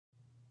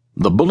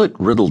The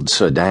bullet-riddled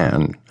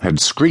sedan had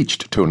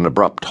screeched to an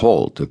abrupt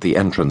halt at the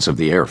entrance of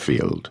the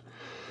airfield.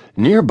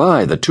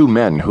 Nearby, the two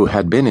men who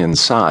had been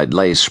inside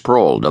lay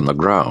sprawled on the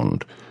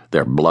ground.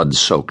 Their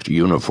blood-soaked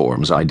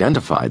uniforms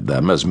identified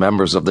them as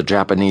members of the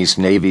Japanese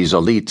Navy's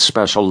elite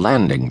Special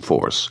Landing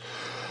Force.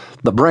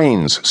 The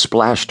brains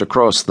splashed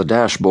across the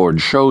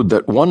dashboard showed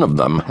that one of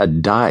them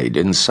had died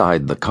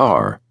inside the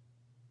car.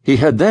 He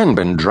had then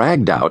been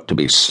dragged out to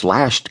be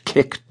slashed,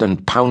 kicked,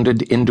 and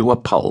pounded into a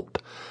pulp.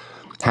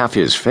 Half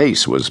his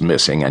face was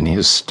missing, and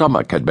his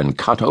stomach had been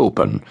cut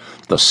open,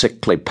 the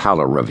sickly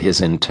pallor of his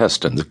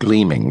intestines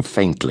gleaming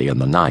faintly in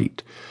the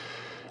night.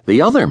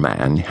 The other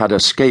man had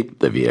escaped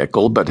the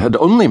vehicle, but had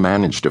only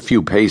managed a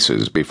few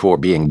paces before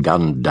being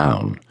gunned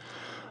down.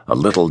 A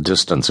little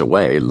distance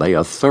away lay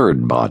a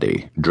third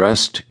body,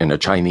 dressed in a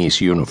Chinese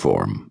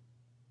uniform.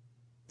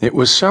 It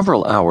was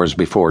several hours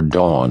before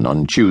dawn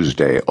on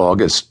Tuesday,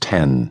 August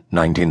 10,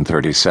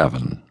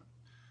 1937.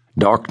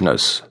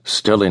 Darkness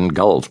still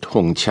engulfed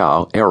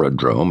Hongqiao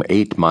Aerodrome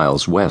 8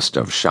 miles west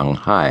of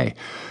Shanghai,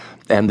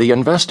 and the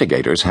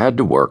investigators had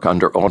to work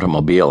under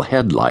automobile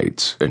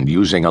headlights and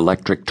using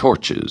electric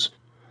torches.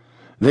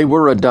 They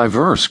were a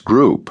diverse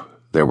group.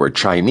 There were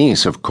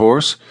Chinese, of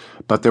course,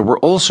 but there were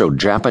also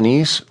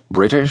Japanese,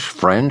 British,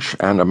 French,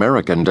 and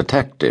American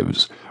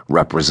detectives,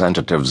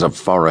 representatives of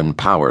foreign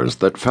powers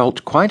that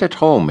felt quite at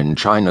home in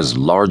China's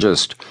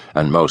largest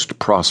and most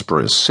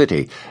prosperous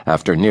city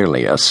after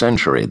nearly a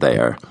century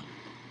there.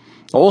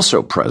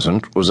 Also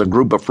present was a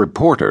group of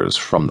reporters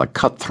from the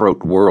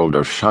cutthroat world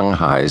of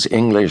Shanghai's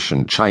English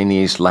and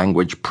Chinese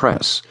language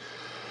press.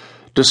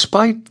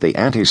 Despite the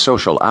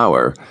antisocial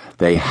hour,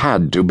 they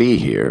had to be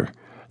here.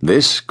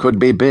 This could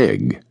be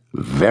big,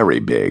 very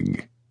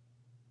big.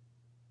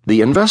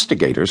 The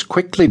investigators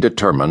quickly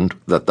determined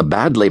that the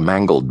badly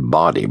mangled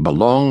body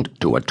belonged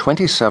to a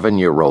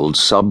 27-year-old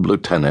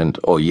Sub-Lieutenant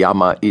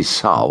Oyama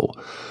Isao,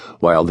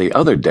 while the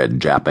other dead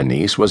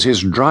Japanese was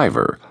his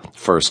driver,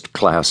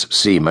 first-class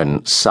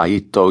seaman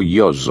Saito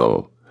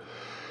Yozo.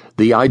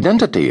 The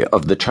identity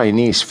of the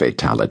Chinese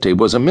fatality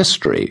was a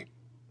mystery.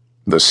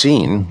 The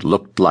scene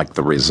looked like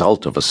the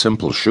result of a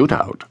simple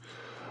shootout.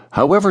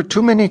 However,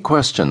 too many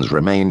questions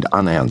remained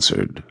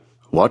unanswered.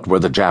 What were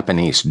the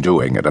Japanese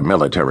doing at a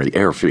military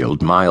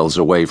airfield miles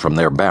away from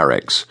their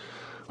barracks?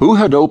 Who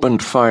had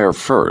opened fire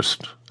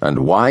first, and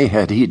why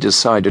had he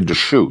decided to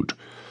shoot?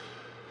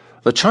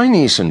 The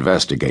Chinese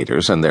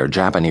investigators and their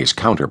Japanese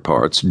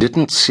counterparts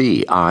didn't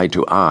see eye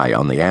to eye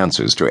on the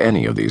answers to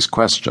any of these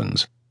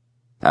questions.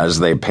 As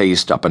they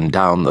paced up and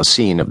down the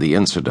scene of the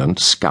incident,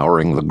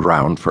 scouring the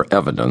ground for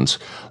evidence,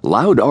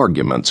 loud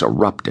arguments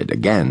erupted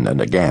again and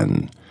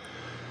again.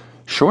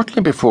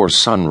 Shortly before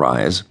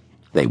sunrise,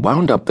 they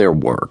wound up their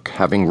work,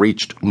 having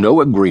reached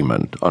no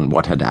agreement on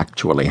what had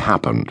actually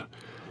happened.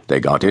 They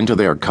got into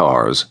their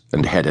cars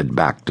and headed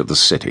back to the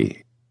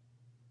city.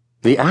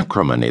 The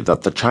acrimony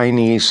that the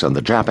Chinese and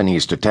the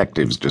Japanese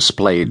detectives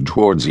displayed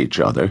towards each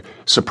other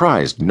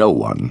surprised no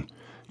one.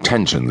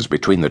 Tensions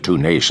between the two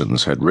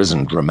nations had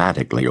risen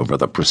dramatically over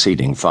the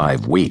preceding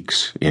 5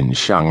 weeks, in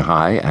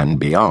Shanghai and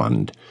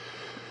beyond.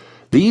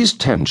 These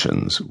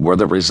tensions were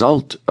the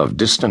result of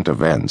distant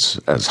events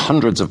as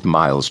hundreds of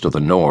miles to the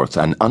north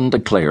an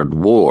undeclared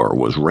war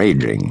was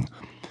raging.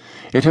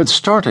 It had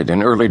started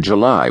in early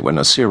July when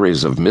a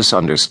series of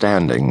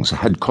misunderstandings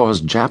had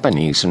caused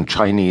Japanese and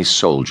Chinese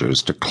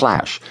soldiers to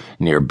clash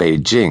near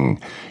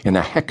Beijing in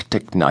a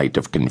hectic night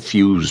of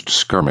confused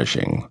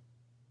skirmishing.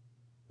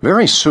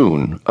 Very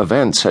soon,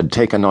 events had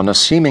taken on a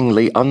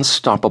seemingly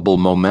unstoppable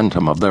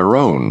momentum of their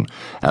own,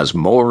 as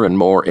more and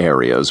more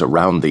areas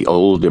around the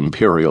old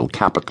imperial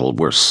capital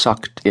were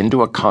sucked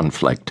into a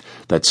conflict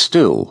that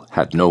still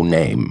had no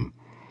name.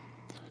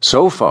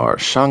 So far,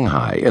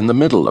 Shanghai, in the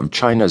middle of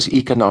China's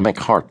economic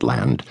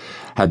heartland,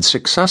 had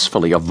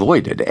successfully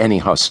avoided any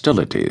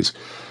hostilities,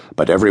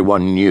 but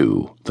everyone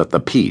knew that the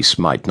peace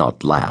might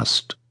not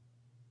last.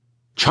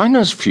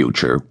 China's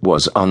future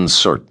was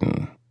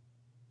uncertain.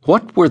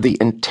 What were the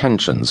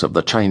intentions of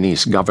the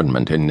Chinese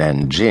government in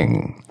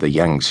Nanjing, the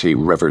Yangtze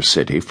River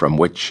city from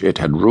which it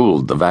had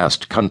ruled the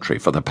vast country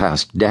for the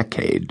past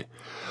decade?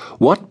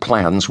 What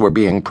plans were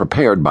being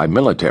prepared by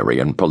military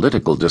and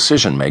political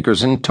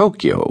decision-makers in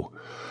Tokyo?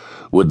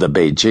 Would the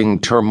Beijing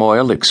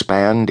turmoil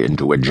expand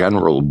into a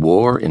general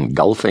war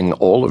engulfing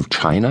all of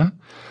China?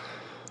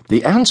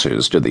 The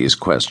answers to these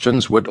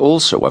questions would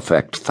also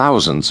affect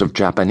thousands of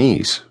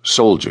Japanese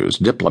soldiers,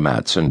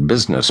 diplomats, and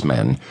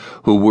businessmen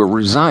who were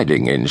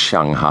residing in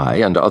Shanghai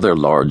and other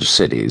large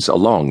cities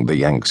along the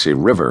Yangtze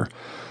River.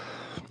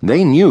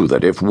 They knew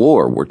that if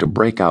war were to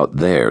break out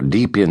there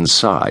deep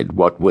inside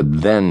what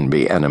would then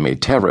be enemy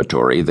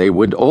territory, they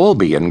would all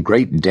be in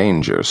great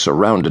danger,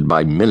 surrounded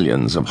by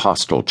millions of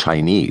hostile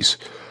Chinese.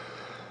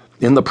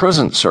 In the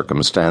present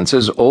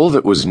circumstances, all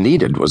that was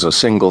needed was a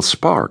single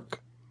spark.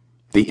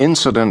 The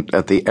incident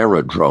at the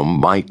aerodrome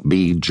might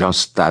be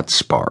just that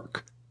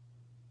spark.